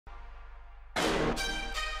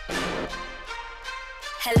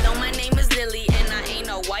Hello, my name is Lilly, and I ain't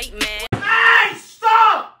a white man. Hey,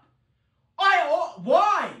 stop!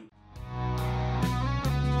 Why?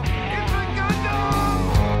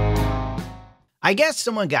 I guess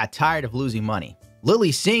someone got tired of losing money.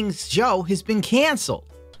 Lilly Singh's show has been canceled.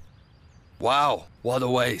 Wow, what a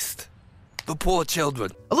waste. The poor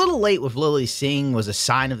children. A little late with Lilly Singh was a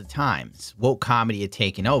sign of the times. Woke comedy had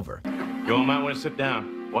taken over. You might want to sit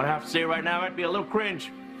down. What I have to say right now might be a little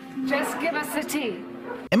cringe. Just give us the tea.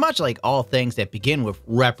 And much like all things that begin with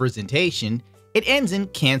representation, it ends in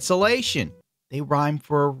cancellation. They rhyme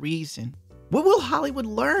for a reason. What will Hollywood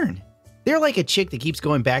learn? They're like a chick that keeps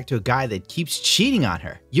going back to a guy that keeps cheating on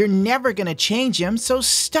her. You're never gonna change him, so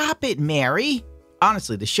stop it, Mary.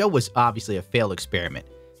 Honestly, the show was obviously a failed experiment.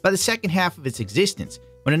 By the second half of its existence,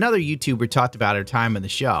 when another YouTuber talked about her time on the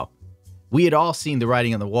show, we had all seen the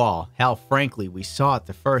writing on the wall. Hell, frankly, we saw it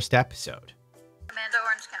the first episode. Amanda,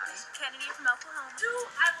 Orange County. Kennedy from Oklahoma.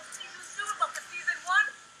 I will see you soon, but for season 1,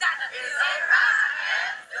 that is a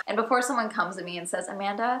wrap. And before someone comes to me and says,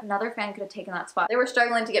 Amanda, another fan could have taken that spot. They were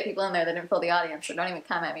struggling to get people in there that didn't fill the audience, so don't even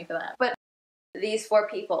come at me for that. But these 4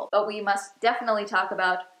 people, but we must definitely talk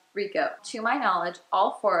about Rico. To my knowledge,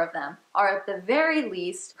 all 4 of them are at the very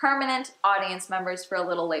least permanent audience members for A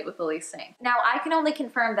Little Late with Lilly Singh. Now, I can only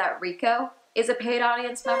confirm that Rico is a paid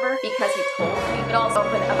audience member because he told me. But also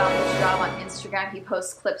open about this job on Instagram. He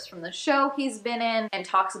posts clips from the show he's been in and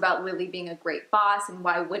talks about Lilly being a great boss and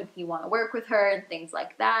why wouldn't he want to work with her and things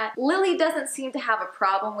like that. Lilly doesn't seem to have a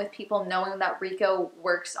problem with people knowing that Rico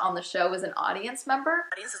works on the show as an audience member.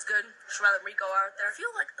 Audience is good. Should rather Rico out there. I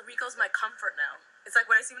feel like Rico's my comfort now. It's like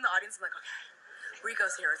when I see him in the audience, I'm like, okay,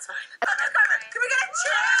 Rico's here, it's fine. Carmen, can we get a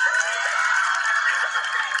cheer?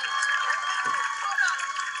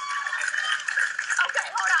 Okay,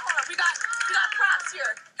 hold on. We got props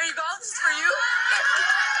here. Here you go, this is for you.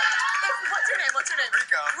 What's your name?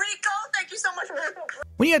 Rico, thank you so much, Rico.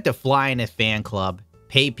 When you have to fly in a fan club,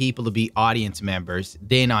 pay people to be audience members,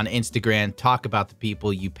 then on Instagram talk about the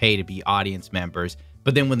people you pay to be audience members,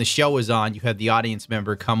 but then when the show is on, you have the audience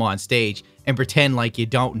member come on stage and pretend like you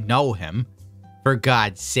don't know him. For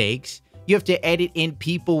God's sakes, you have to edit in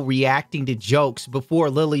people reacting to jokes before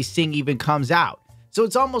Lilly Singh even comes out. So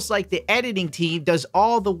it's almost like the editing team does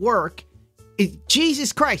all the work.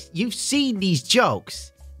 Jesus Christ, you've seen these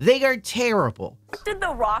jokes. They are terrible. What did The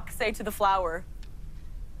Rock say to the flower?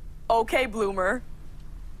 Okay, bloomer.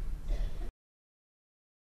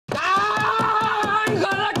 I'm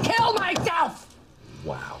gonna kill myself!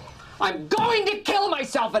 Wow. I'm going to kill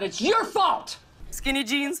myself, and it's your fault! Skinny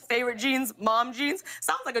jeans, favorite jeans, mom jeans.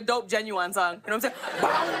 Sounds like a dope Genuine song. You know what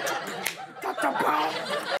I'm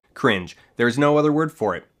saying? Cringe. There's no other word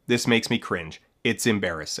for it. This makes me cringe. It's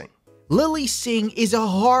embarrassing. Lilly Singh is a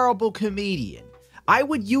horrible comedian. I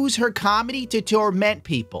would use her comedy to torment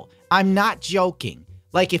people. I'm not joking.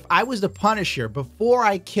 Like if I was the Punisher, before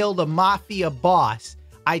I killed a mafia boss,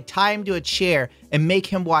 I'd tie him to a chair and make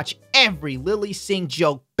him watch every Lilly Singh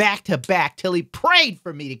joke back to back till he prayed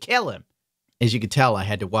for me to kill him. As you can tell, I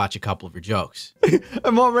had to watch a couple of her jokes.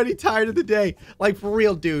 I'm already tired of the day. Like for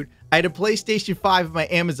real, dude. I had a PlayStation 5 in my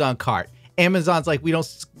Amazon cart. Amazon's like, we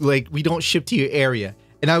don't ship to your area.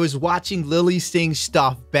 And I was watching Lilly Singh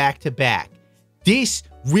stuff back to back. This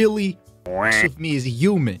really with me as a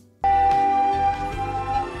human.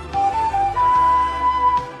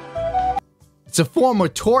 It's a form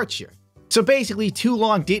of torture. So basically, Too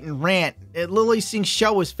Long didn't rant. Lilly Singh's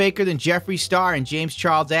show was faker than Jeffree Star and James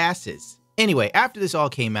Charles' asses. Anyway, after this all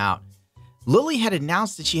came out, Lilly had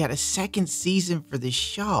announced that she had a second season for the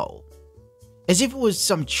show. As if it was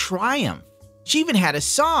some triumph. She even had a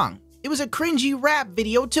song. It was a cringy rap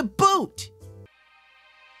video to boot.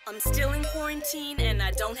 I'm still in quarantine and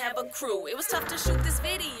I don't have a crew. It was tough to shoot this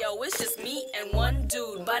video, it's just me and one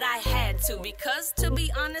dude. But I had to because, to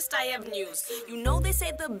be honest, I have news. You know they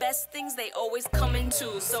say the best things, they always come in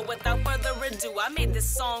twos. So without further ado, I made this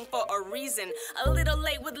song for a reason. A Little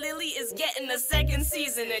Late with Lilly is getting a second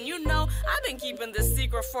season. And you know, I've been keeping this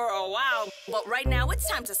secret for a while. But right now it's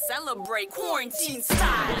time to celebrate quarantine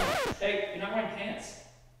style. Hey, you're not wearing pants.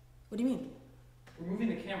 What do you mean? We're moving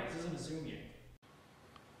the camera, this isn't a Zoom game.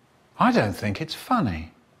 I don't think it's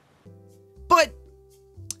funny. But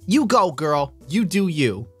you go, girl. You do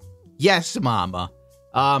you. Yes, mama.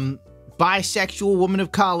 Bisexual woman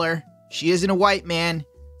of color. She isn't a white man.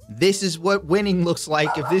 This is what winning looks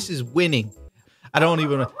like if this is winning. I don't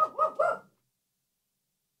even...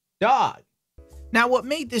 Dog. Now, what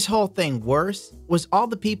made this whole thing worse was all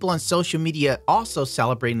the people on social media also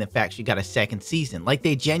celebrating the fact she got a second season, like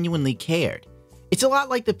they genuinely cared. It's a lot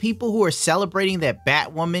like the people who are celebrating that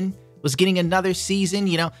Batwoman was getting another season,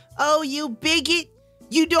 you know. Oh, you bigot?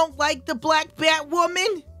 You don't like the black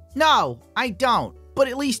Batwoman? No, I don't. But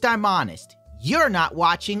at least I'm honest. You're not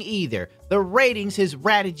watching either. The ratings has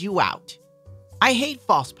ratted you out. I hate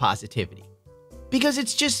false positivity. Because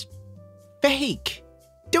it's just fake.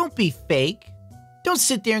 Don't be fake. Don't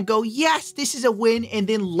sit there and go, yes, this is a win, and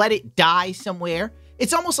then let it die somewhere.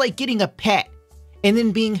 It's almost like getting a pet and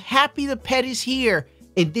then being happy the pet is here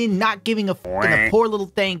and then not giving a f*** and the poor little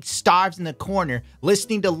thing starves in the corner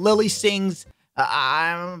listening to Lilly Singh's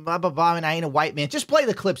I'm blah, blah, blah, and I ain't a white man. Just play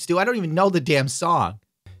the clip, Stu. I don't even know the damn song.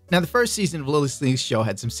 Now, the first season of Lilly Singh's show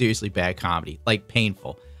had some seriously bad comedy, like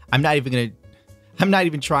painful. I'm not even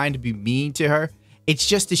trying to be mean to her. It's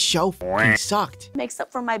just the show f***ing sucked. Makes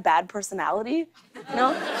up for my bad personality, you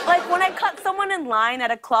know? Like when I cut someone in line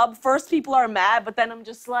at a club, first people are mad, but then I'm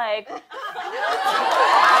just like...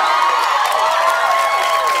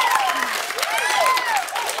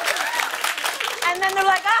 And then they're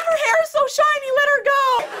like, ah, her hair is so shiny, let her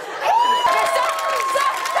go.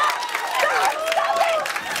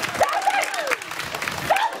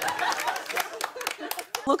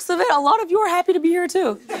 Looks of it, a lot of you are happy to be here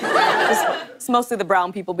too. It's mostly the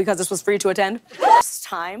brown people because this was free to attend. First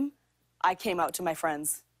time I came out to my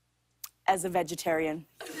friends as a vegetarian.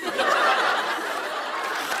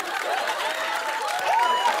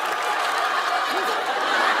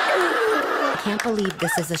 I can't believe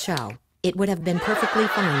this is a show. It would have been perfectly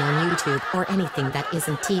fine on YouTube or anything that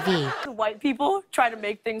isn't TV. White people try to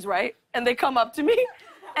make things right, and they come up to me,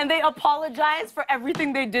 and they apologize for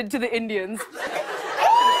everything they did to the Indians.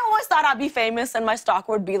 I always thought I'd be famous, and my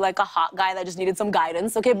stalker would be like a hot guy that just needed some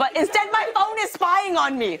guidance, okay? But instead, my phone is spying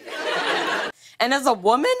on me. And as a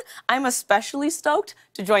woman, I'm especially stoked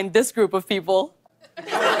to join this group of people.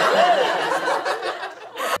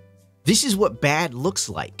 This is what bad looks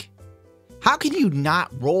like. How can you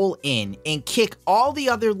not roll in and kick all the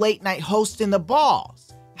other late night hosts in the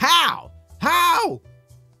balls? How? How?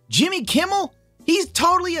 Jimmy Kimmel? He's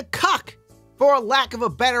totally a cuck, for a lack of a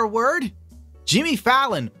better word. Jimmy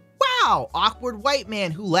Fallon, wow, awkward white man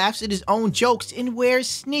who laughs at his own jokes and wears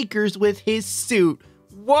sneakers with his suit.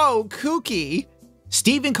 Whoa, kooky.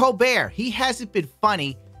 Stephen Colbert, he hasn't been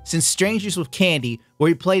funny since Strangers with Candy, where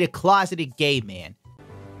he played a closeted gay man.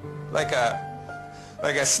 Like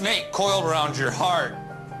a snake coiled around your heart.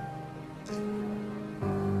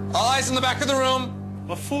 All eyes in the back of the room.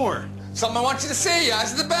 Before. Something I want you to see.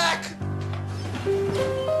 Eyes in the back.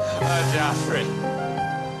 Joffrey.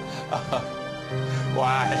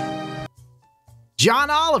 Why? John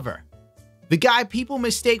Oliver, the guy people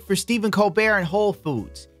mistake for Stephen Colbert in Whole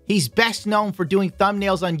Foods. He's best known for doing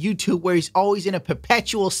thumbnails on YouTube where he's always in a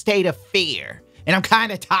perpetual state of fear. And I'm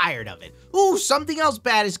kind of tired of it. Ooh, something else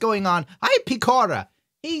bad is going on. Hi, Picora.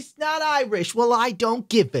 He's not Irish. Well, I don't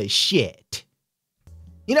give a shit.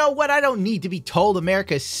 You know what? I don't need to be told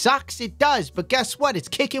America sucks. It does. But guess what? It's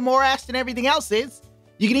kicking more ass than everything else is.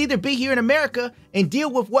 You can either be here in America and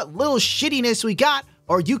deal with what little shittiness we got,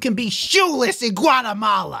 or you can be shoeless in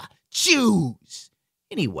Guatemala. Choose.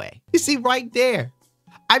 Anyway, you see right there.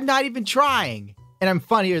 I'm not even trying. And I'm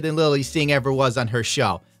funnier than Lilly Singh ever was on her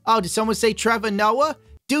show. Oh, did someone say Trevor Noah?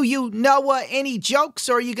 Do you Noah any jokes,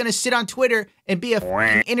 or are you gonna sit on Twitter and be a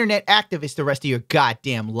f***ing internet activist the rest of your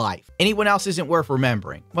goddamn life? Anyone else isn't worth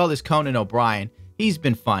remembering. Well, there's Conan O'Brien. He's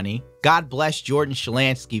been funny. God bless Jordan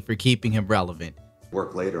Shalansky for keeping him relevant.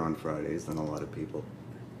 Work later on Fridays than a lot of people.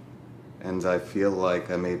 And I feel like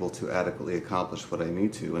I'm able to adequately accomplish what I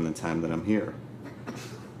need to in the time that I'm here.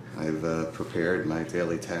 I've prepared my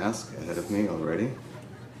daily task ahead of me already.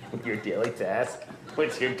 Your daily task?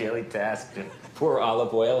 What's your daily task? To pour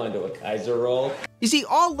olive oil onto a Kaiser roll? You see,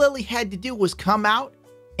 all Lilly had to do was come out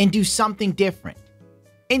and do something different.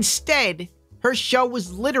 Instead, her show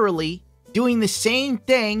was literally doing the same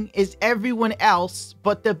thing as everyone else,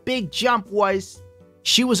 but the big jump was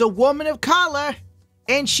she was a woman of color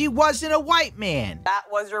and she wasn't a white man. That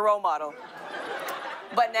was your role model.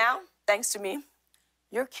 But now, thanks to me,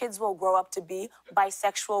 your kids will grow up to be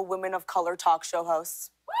bisexual women of color talk show hosts.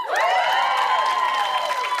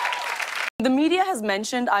 The media has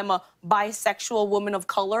mentioned I'm a bisexual woman of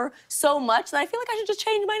color so much that I feel like I should just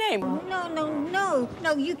change my name.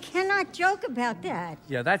 No, you cannot joke about that.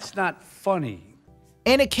 Yeah, that's not funny.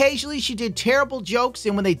 And occasionally she did terrible jokes,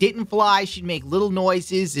 and when they didn't fly, she'd make little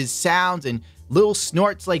noises as sounds and little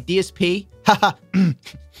snorts like DSP. Haha.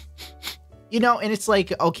 You know, and it's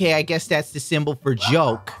like, okay, I guess that's the symbol for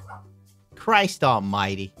joke. Christ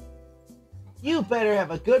almighty. You better have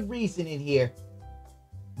a good reason in here.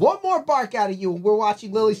 One more bark out of you and we're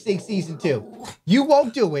watching Lilly Singh Season 2. You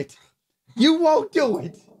won't do it. You won't do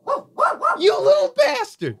it. You little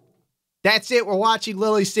bastard. That's it. We're watching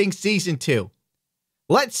Lilly Singh Season 2.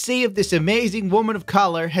 Let's see if this amazing woman of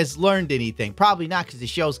color has learned anything. Probably not, because the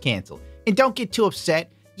show's canceled. And don't get too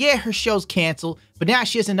upset. Yeah, her show's canceled, but now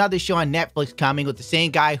she has another show on Netflix coming with the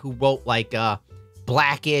same guy who wrote, like,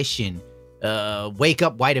 Blackish and Wake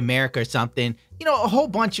Up White America or something. You know, a whole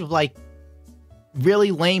bunch of, like,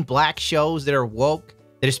 really lame black shows that are woke,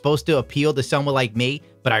 that are supposed to appeal to someone like me,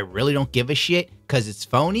 but I really don't give a shit because it's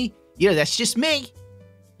phony. You know, that's just me.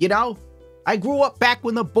 You know, I grew up back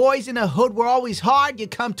when the boys in the hood were always hard. You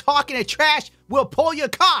come talking to trash, we'll pull your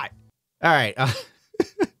card. All right.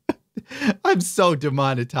 I'm so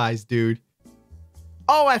demonetized, dude.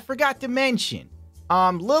 Oh, I forgot to mention.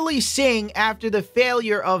 Lilly Singh, after the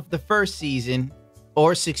failure of the first season,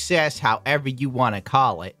 or success, however you want to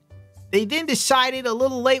call it, they then decided a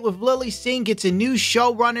little late with Lilly Singh gets a new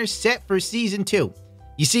showrunner set for season 2.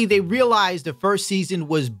 You see, they realized the first season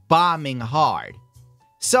was bombing hard.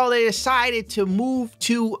 So they decided to move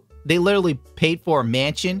to, they literally paid for a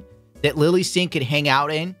mansion that Lilly Singh could hang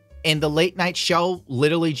out in. And the late night show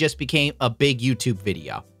literally just became a big YouTube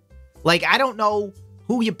video. Like, I don't know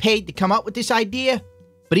who you paid to come up with this idea,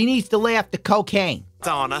 but he needs to lay off the cocaine.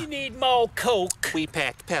 We need more Coke. We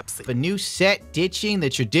packed Pepsi. A new set ditching the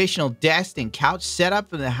traditional desk and couch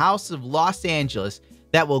setup in the House of Los Angeles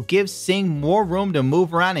that will give Singh more room to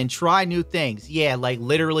move around and try new things. Yeah, like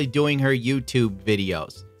literally doing her YouTube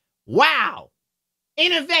videos. Wow!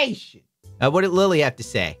 Innovation! What did Lilly have to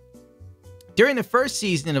say? During the first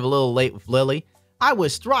season of A Little Late with Lilly, I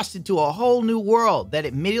was thrust into a whole new world that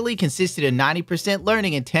admittedly consisted of 90%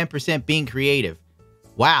 learning and 10% being creative.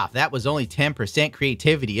 Wow, that was only 10%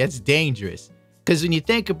 creativity. That's dangerous. Because when you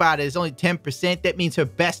think about it, it's only 10%. That means her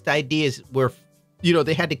best ideas were, you know,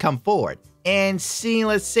 they had to come forward. And see,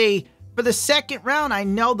 let's see. For the second round, I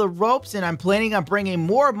know the ropes and I'm planning on bringing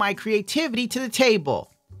more of my creativity to the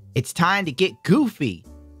table. It's time to get goofy.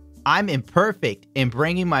 I'm imperfect and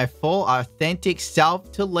bringing my full authentic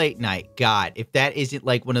self to late night. God, if that isn't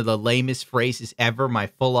like one of the lamest phrases ever, my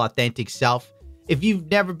full authentic self. If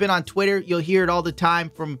you've never been on Twitter, you'll hear it all the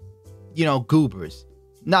time from, you know, goobers.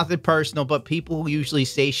 Nothing personal, but people who usually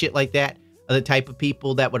say shit like that are the type of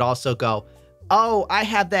people that would also go, oh, I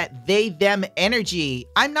have that they, them energy.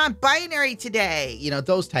 I'm not binary today. You know,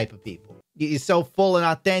 those type of people. You're so full and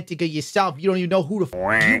authentic of yourself, you don't even know who the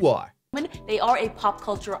f you are. They are a pop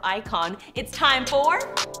culture icon. It's time for...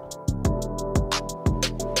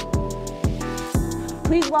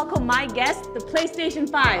 Please welcome my guest, the PlayStation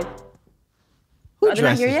 5. Who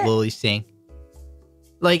dresses Lilly Singh?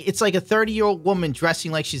 Like, it's like a 30-year-old woman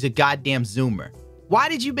dressing like she's a goddamn Zoomer. Why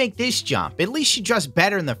did you make this jump? At least she dressed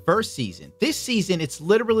better in the first season. This season, it's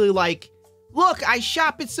literally like, look, I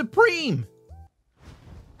shop at Supreme.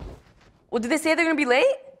 Well, did they say they're gonna be late?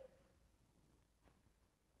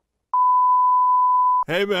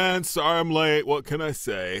 Hey man, sorry I'm late. What can I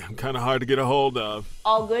say? I'm kind of hard to get a hold of.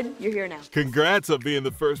 All good, you're here now. Congrats on being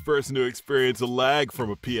the first person to experience a lag from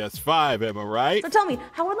a PS5, am I right? So tell me,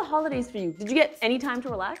 how were the holidays for you? Did you get any time to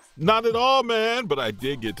relax? Not at all, man, but I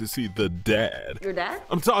did get to see the dad. Your dad?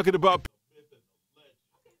 I'm talking about...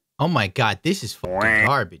 Oh my god, this is fucking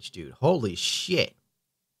garbage, dude. Holy shit.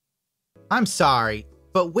 I'm sorry,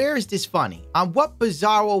 but where is this funny? On what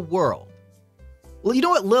bizarro world? Well, you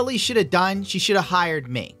know what Lilly should have done? She should have hired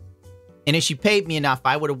me. And if she paid me enough,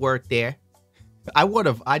 I would have worked there. I would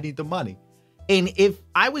have. I need the money. And if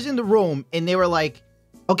I was in the room and they were like,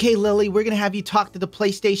 okay, Lilly, we're going to have you talk to the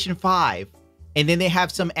PlayStation 5. And then they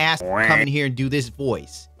have some ass come in here and do this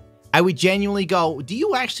voice. I would genuinely go, do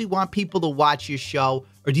you actually want people to watch your show?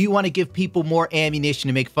 Or do you want to give people more ammunition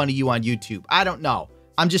to make fun of you on YouTube? I don't know.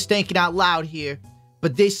 I'm just thinking out loud here.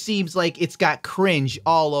 But this seems like it's got cringe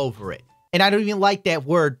all over it. And I don't even like that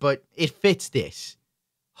word, but it fits this.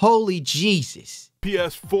 Holy Jesus.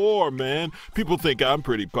 PS4, man. People think I'm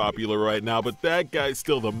pretty popular right now, but that guy's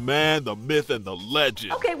still the man, the myth, and the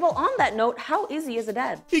legend. Okay, well, on that note, how is he as a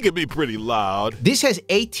dad? He can be pretty loud. This has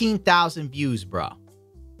 18,000 views, bro.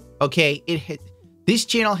 Okay, this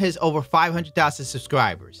channel has over 500,000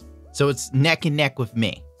 subscribers. So it's neck and neck with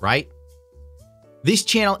me, right? This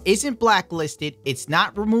channel isn't blacklisted. It's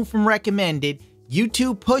not removed from recommended.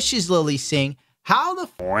 YouTube pushes Lilly Singh. How the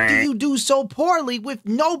f do you do so poorly with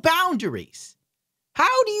no boundaries?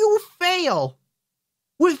 How do you fail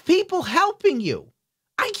with people helping you?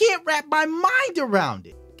 I can't wrap my mind around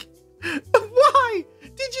it. Why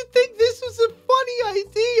did you think this was a funny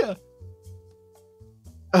idea?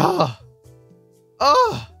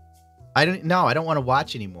 I don't want to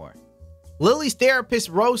watch anymore. Lilly's therapist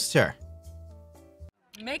roasts her.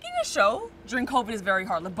 Making a show during COVID is very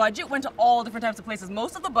hard. The budget went to all different types of places.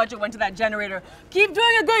 Most of the budget went to that generator. Keep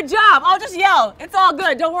doing a good job. I'll just yell. It's all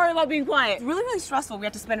good. Don't worry about being quiet. It's really, really stressful. We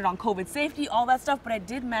had to spend it on COVID safety, all that stuff, but I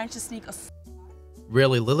did manage to sneak a...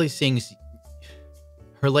 Really, Lilly Singh's...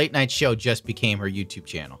 her late night show just became her YouTube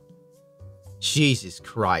channel. Jesus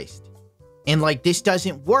Christ. And like, this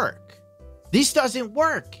doesn't work. This doesn't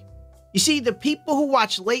work. You see, the people who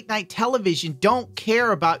watch late night television don't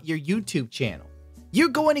care about your YouTube channel. You're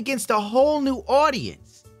going against a whole new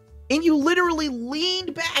audience. And you literally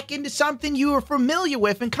leaned back into something you were familiar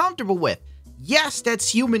with and comfortable with. Yes, that's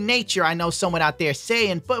human nature, I know someone out there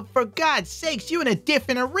saying, but for God's sakes, you're in a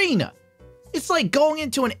different arena. It's like going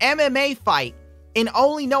into an MMA fight and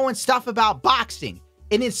only knowing stuff about boxing.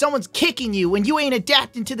 And then someone's kicking you and you ain't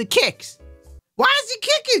adapting to the kicks. Why is he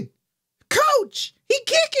kicking? Coach, he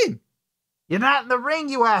kicking. You're not in the ring,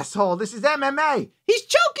 you asshole. This is MMA. He's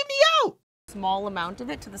choking me out. Small amount of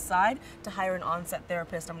it to the side to hire an on-set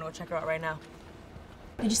therapist. I'm gonna go check her out right now.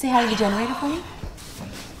 Did you say hi to the generator for me?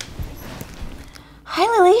 Hi,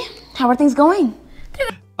 Lily. How are things going?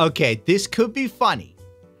 Okay, this could be funny.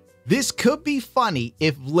 This could be funny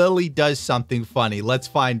if Lily does something funny. Let's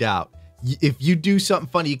find out. If you do something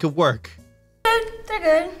funny, it could work. They're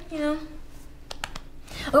good, you know.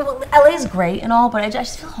 Well, LA is great and all, but I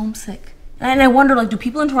just feel homesick. And I wonder, like, do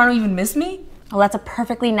people in Toronto even miss me? Well, that's a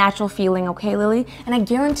perfectly natural feeling, okay, Lily? And I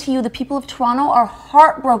guarantee you the people of Toronto are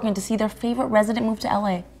heartbroken to see their favorite resident move to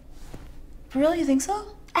LA. Really? You think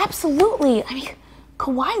so? Absolutely. I mean,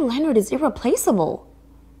 Kawhi Leonard is irreplaceable.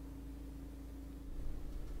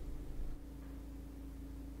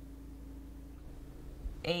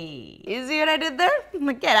 Hey, you see what I did there? I'm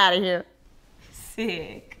like, get out of here.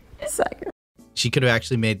 Sick. Sucker. She could have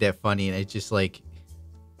actually made that funny, and it's just like,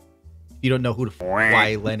 if you don't know who the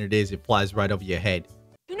Kawhi Leonard is, it flies right over your head.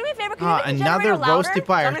 You do me a favor, can you make the another generator roasted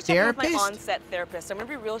by louder? her So I'm gonna check with therapist? my on-set therapist. I'm gonna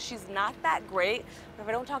be real, she's not that great. But if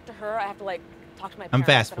I don't talk to her, I have to like talk to my parents. I'm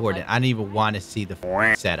fast forwarding. I don't even want to see the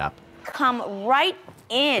setup. Come right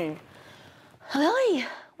in. Lily,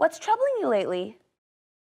 what's troubling you lately?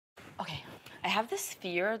 Okay, I have this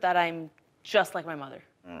fear that I'm just like my mother.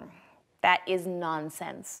 That is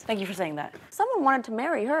nonsense. Thank you for saying that. Someone wanted to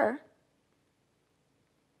marry her.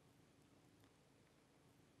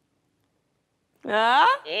 Huh?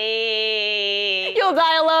 Hey. You'll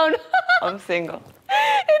die alone. I'm single.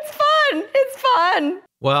 It's fun. It's fun.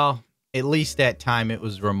 Well, at least that time it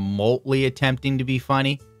was remotely attempting to be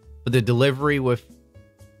funny, but the delivery with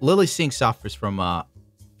Lilly Singh suffers from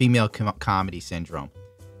female comedy syndrome.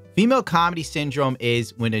 Female comedy syndrome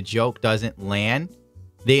is when a joke doesn't land,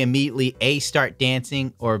 they immediately A, start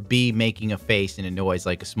dancing, or B, making a face and a noise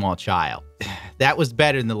like a small child. That was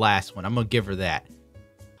better than the last one. I'm gonna give her that.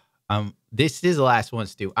 This is the last one,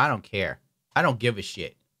 Stu. I don't care. I don't give a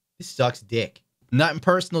shit. This sucks dick. Nothing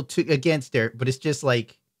personal against her, but it's just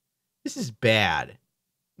like, this is bad.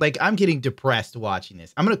 Like, I'm getting depressed watching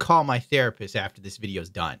this. I'm gonna call my therapist after this video's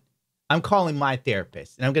done. I'm calling my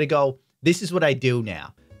therapist, and I'm gonna go, this is what I do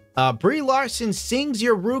now. Brie Larson sings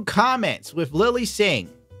your rude comments with Lilly Singh.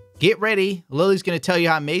 Get ready. Lily's going to tell you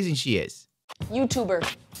how amazing she is. YouTuber,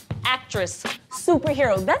 actress,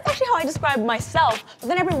 superhero. That's actually how I describe myself. But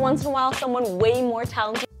then every once in a while, someone way more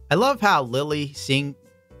talented I love how Lilly Singh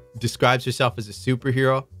describes herself as a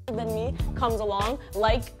superhero. than me comes along,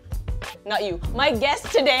 like, not you, my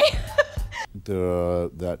guest today.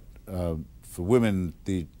 For women,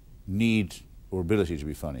 the need or ability to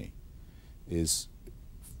be funny is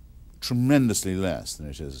tremendously less than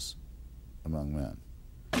it is among men.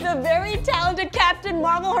 The very talented Captain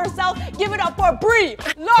Marvel herself. Give it up for Brie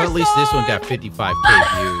Larson. Or at least this one got 55K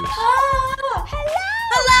views. Oh,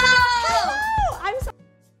 hello. I'm so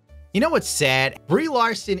You know what's sad? Brie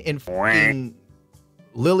Larson and f***ing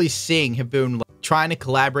Lilly Singh have been like, trying to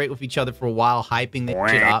collaborate with each other for a while, hyping that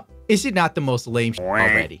shit up. Is it not the most lame shit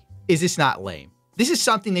already? Is this not lame? This is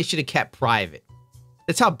something they should have kept private.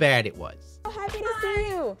 That's how bad it was. happy to see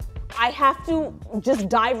you. I have to just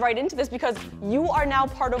dive right into this because you are now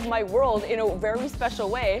part of my world in a very special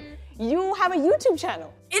way. You have a YouTube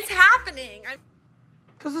channel. It's happening.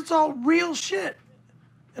 Because it's all real shit.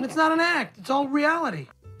 And it's not an act. It's all reality.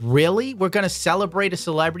 Really? We're gonna celebrate a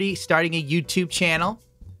celebrity starting a YouTube channel?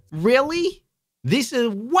 Really? This is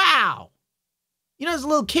wow. You know, there's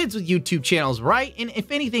little kids with YouTube channels, right? And if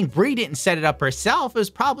anything, Brie didn't set it up herself. It was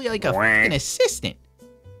probably like a fucking assistant.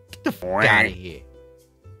 Get the f out of here.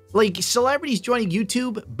 Like, celebrities joining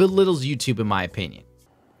YouTube belittles YouTube, in my opinion.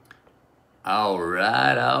 All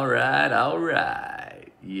right, all right, all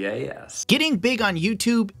right. Yes. Getting big on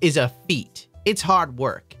YouTube is a feat. It's hard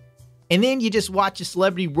work. And then you just watch a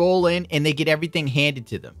celebrity roll in and they get everything handed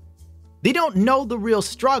to them. They don't know the real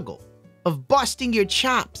struggle of busting your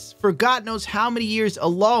chops for God knows how many years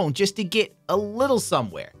alone just to get a little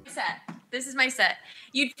somewhere. Set. This is my set.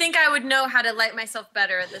 You'd think I would know how to light myself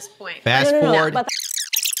better at this point. Fast forward.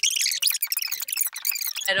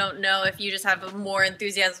 I don't know if you just have more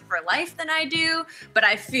enthusiasm for life than I do, but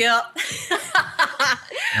I feel.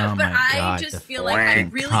 Oh my God, I just the feel like I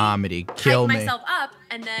really comedy kill hype me. myself up,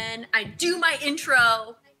 and then I do my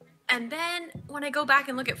intro, and then when I go back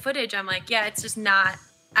and look at footage, I'm like, yeah, it's just not.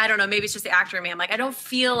 I don't know, maybe it's just the actor in me. I'm like, I don't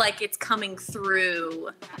feel like it's coming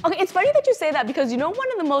through. Okay, it's funny that you say that because you know one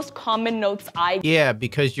of the most common notes I get? Yeah,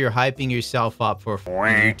 because you're hyping yourself up for a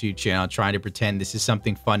YouTube channel, trying to pretend this is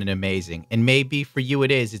something fun and amazing. And maybe for you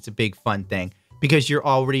it is. It's a big fun thing because you're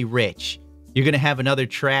already rich. You're going to have another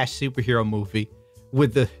trash superhero movie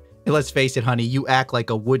with the, let's face it, honey, you act like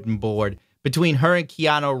a wooden board. Between her and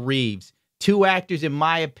Keanu Reeves, two actors, in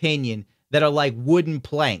my opinion, that are like wooden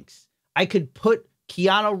planks. I could put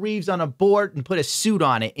Keanu Reeves on a board and put a suit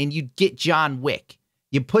on it, and you'd get John Wick.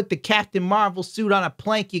 You put the Captain Marvel suit on a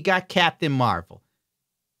plank, you got Captain Marvel.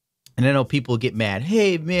 And I know people get mad.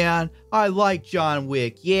 Hey, man, I like John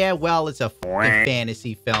Wick. Yeah, well, it's a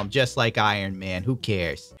fantasy film, just like Iron Man. Who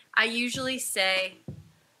cares? I usually say,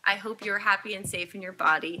 I hope you're happy and safe in your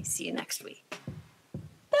body. See you next week.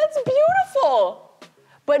 That's beautiful.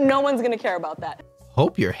 But no one's gonna care about that.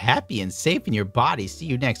 Hope you're happy and safe in your body. See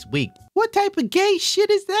you next week. What type of gay shit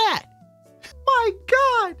is that? My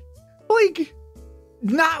God. Like,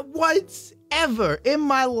 not once ever in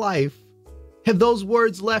my life have those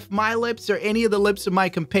words left my lips or any of the lips of my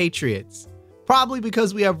compatriots. Probably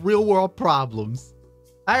because we have real world problems.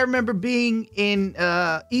 I remember being in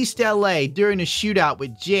East LA during a shootout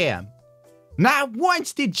with Jam. Not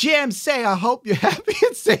once did Jam say, I hope you're happy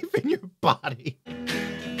and safe in your body.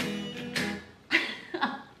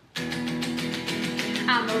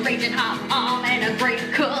 I'm a raging hot mom and a great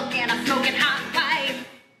cook and a smoking hot pipe.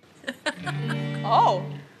 Oh.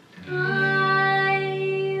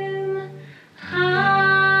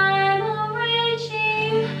 I'm a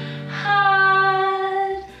raging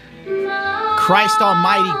hot mom. Christ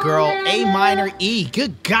almighty, girl. A minor E.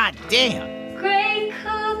 Good goddamn. Great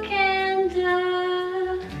cook and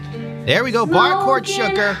There we go. Bar chord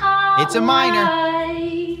sugar. It's a minor.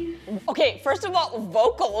 Okay, first of all,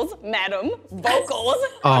 vocals, madam. Vocals.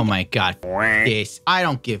 Oh my God. This. I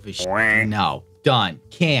don't give a shit. No. Done.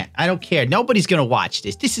 Can't. I don't care. Nobody's gonna watch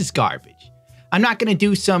this. This is garbage. I'm not gonna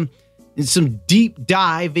do some deep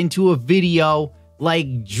dive into a video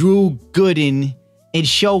like Drew Gooden and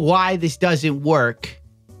show why this doesn't work.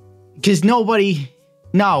 Because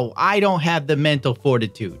no, I don't have the mental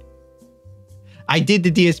fortitude. I did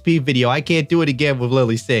the DSP video. I can't do it again with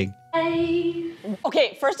Lilly Singh.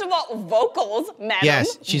 Okay, first of all, vocals, madam.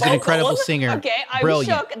 Yes, she's an incredible singer. Okay, I'm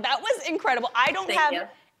Brilliant. shook. That was incredible. I don't have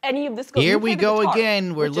any of the skills. Here You we play the go guitar,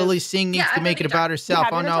 again, where which Lilly is- Singh needs to make it about herself.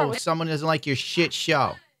 Oh no, someone doesn't like your shit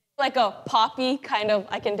show. Like a poppy kind of,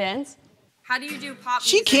 I can dance. How do you do pop?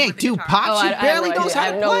 She can't do pop. Oh, She I barely have no knows idea. how I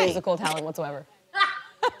to have no play. musical talent whatsoever.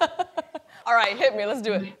 All right, hit me. Let's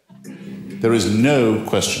do it. There is no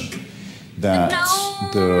question that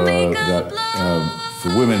for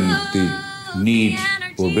women the need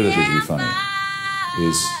or ability to be funny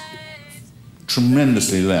is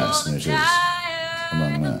tremendously less than it is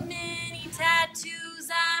among men.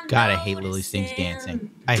 God, I hate Lilly Singh's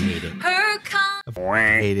dancing. I hate it.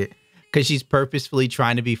 I hate it. Because she's purposefully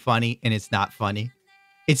trying to be funny and it's not funny.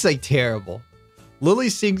 It's like terrible. Lilly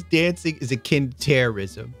Singh's dancing is akin to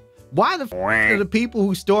terrorism. Why the f are the people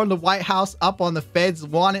who stormed the White House up on the Fed's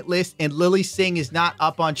wanted list and Lilly Singh is not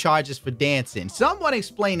up on charges for dancing? Someone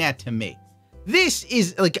explain that to me. This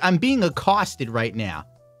is like, I'm being accosted right now.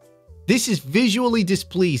 This is visually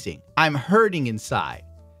displeasing. I'm hurting inside.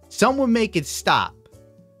 Someone make it stop.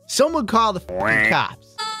 Someone call the f***ing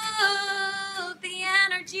cops.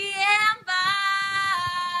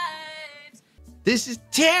 This is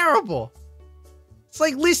terrible. It's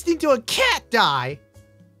like listening to a cat die.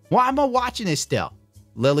 Why am I watching this still?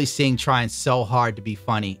 Lilly Singh trying so hard to be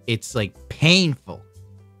funny. It's like painful.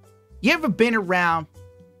 You ever been around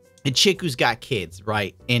a chick who's got kids,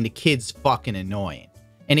 right? And the kid's fucking annoying.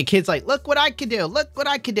 And the kid's like, look what I can do. Look what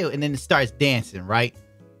I can do. And then it starts dancing, right?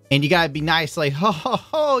 And you gotta be nice, like, ho, ho,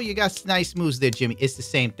 ho, you got nice moves there, Jimmy. It's the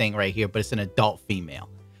same thing right here, but it's an adult female.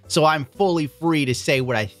 So I'm fully free to say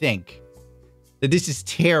what I think. That this is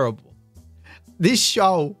terrible. This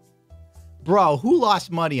show, bro, who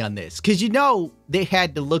lost money on this? Because you know they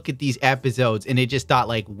had to look at these episodes and they just thought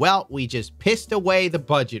like, well, we just pissed away the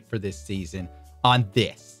budget for this season on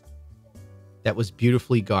this. That was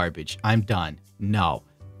beautifully garbage. I'm done. No.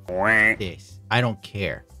 This. I don't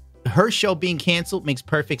care. Her show being canceled makes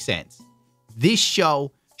perfect sense. This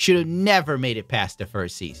show should have never made it past the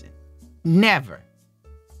first season. Never.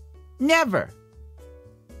 Never.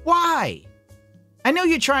 Why? I know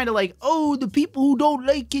you're trying to like, oh, the people who don't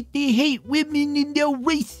like it, they hate women and they're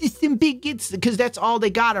racist and bigots, because that's all they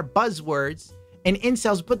got are buzzwords and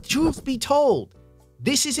incels. But truth be told,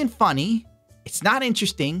 this isn't funny. It's not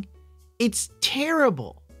interesting. It's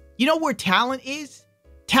terrible. You know where talent is?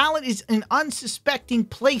 Talent is in unsuspecting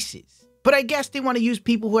places. But I guess they want to use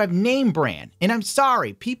people who have name brand. And I'm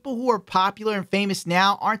sorry, people who are popular and famous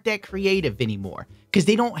now aren't that creative anymore because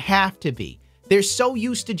they don't have to be. They're so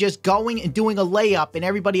used to just going and doing a layup and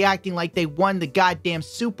everybody acting like they won the goddamn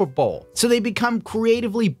Super Bowl. So they become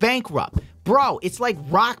creatively bankrupt. Bro, it's like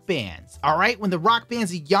rock bands, all right? When the rock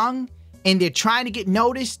bands are young and they're trying to get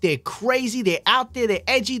noticed, they're crazy, they're out there, they're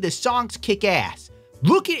edgy, the songs kick ass.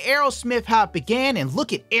 Look at Aerosmith, how it began, and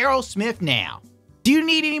look at Aerosmith now. Do you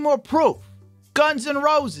need any more proof? Guns N'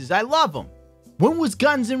 Roses, I love them. When was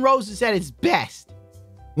Guns N' Roses at its best?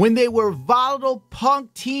 When they were volatile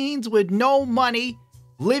punk teens with no money,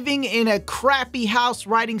 living in a crappy house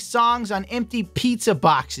writing songs on empty pizza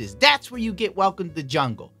boxes. That's where you get Welcome to the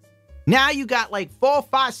Jungle. Now you got like 4,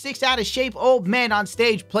 5, 6 out of shape old men on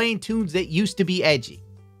stage playing tunes that used to be edgy.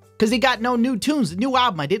 Because they got no new tunes. The new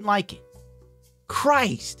album, I didn't like it.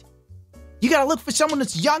 Christ. You gotta look for someone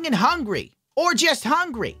that's young and hungry. Or just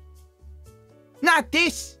hungry. Not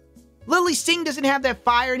this. Lilly Singh doesn't have that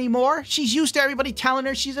fire anymore. She's used to everybody telling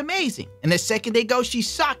her she's amazing. And the second they go, she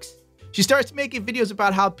sucks. She starts making videos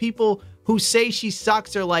about how people who say she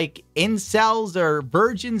sucks are like incels or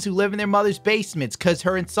virgins who live in their mother's basements because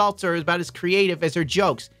her insults are about as creative as her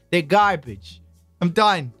jokes. They're garbage. I'm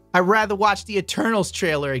done. I'd rather watch the Eternals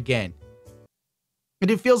trailer again.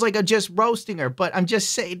 And it feels like I'm just roasting her, but I'm just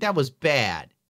saying that was bad.